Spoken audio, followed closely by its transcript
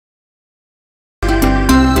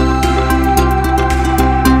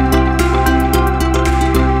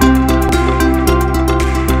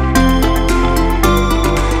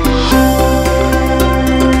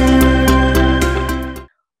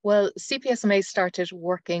CPSMA started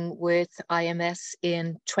working with IMS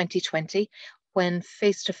in 2020 when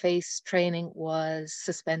face-to-face training was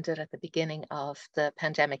suspended at the beginning of the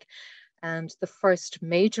pandemic. And the first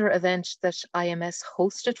major event that IMS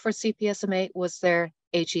hosted for CPSMA was their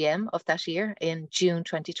AGM of that year in June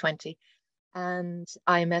 2020. And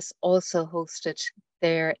IMS also hosted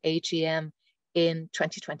their AGM in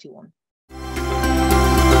 2021.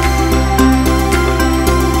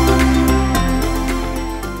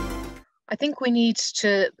 I think we need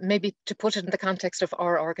to maybe to put it in the context of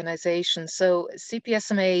our organisation. So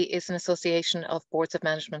CPSMA is an association of boards of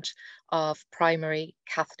management of primary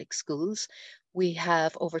Catholic schools. We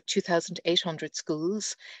have over 2,800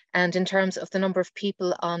 schools. And in terms of the number of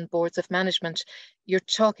people on boards of management, you're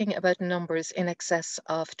talking about numbers in excess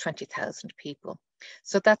of 20,000 people.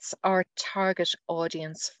 So that's our target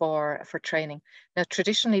audience for training. Now,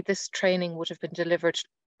 traditionally, this training would have been delivered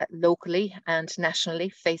locally and nationally,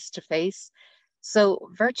 face to face. So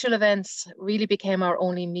virtual events really became our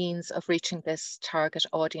only means of reaching this target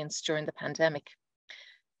audience during the pandemic.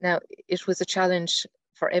 Now, it was a challenge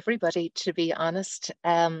for everybody, to be honest.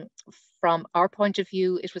 From our point of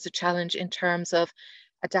view, it was a challenge in terms of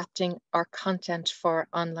adapting our content for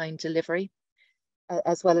online delivery,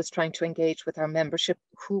 as well as trying to engage with our membership,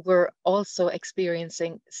 who were also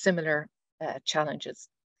experiencing similar challenges.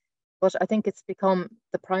 But I think it's become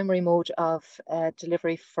the primary mode of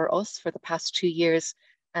delivery for us for the past 2 years.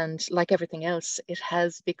 And like everything else, it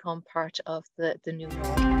has become part of the new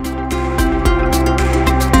norm.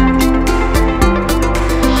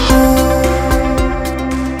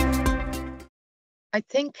 I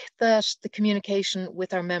think that the communication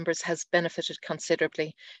with our members has benefited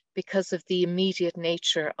considerably because of the immediate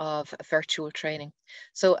nature of virtual training.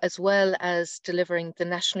 So as well as delivering the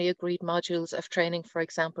nationally agreed modules of training, for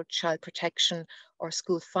example, child protection or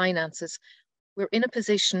school finances, we're in a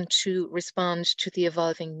position to respond to the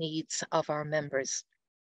evolving needs of our members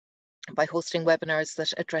by hosting webinars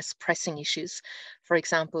that address pressing issues, for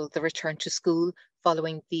example, the return to school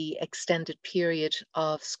following the extended period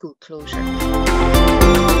of school closure.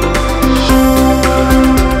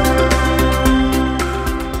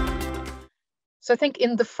 So I think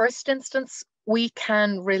in the first instance, we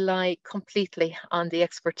can rely completely on the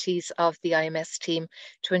expertise of the IMS team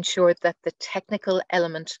to ensure that the technical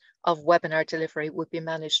element of webinar delivery would be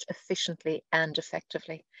managed efficiently and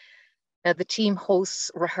effectively. Now, the team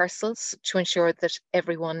hosts rehearsals to ensure that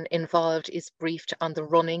everyone involved is briefed on the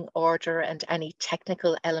running order and any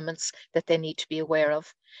technical elements that they need to be aware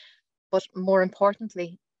of. But more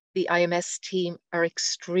importantly, the IMS team are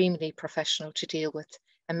extremely professional to deal with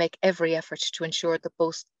and make every effort to ensure that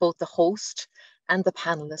both the host and the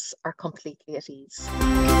panelists are completely at ease.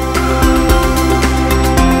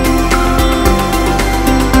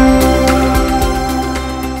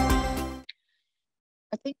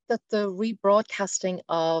 I think that the rebroadcasting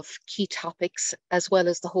of key topics, as well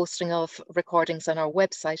as the hosting of recordings on our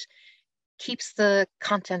website, keeps the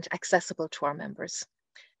content accessible to our members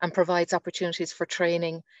and provides opportunities for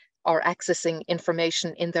training or accessing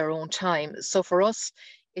information in their own time. So for us,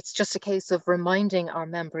 it's just a case of reminding our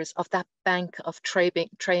members of that bank of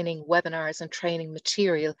training webinars and training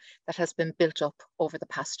material that has been built up over the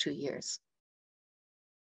past 2 years.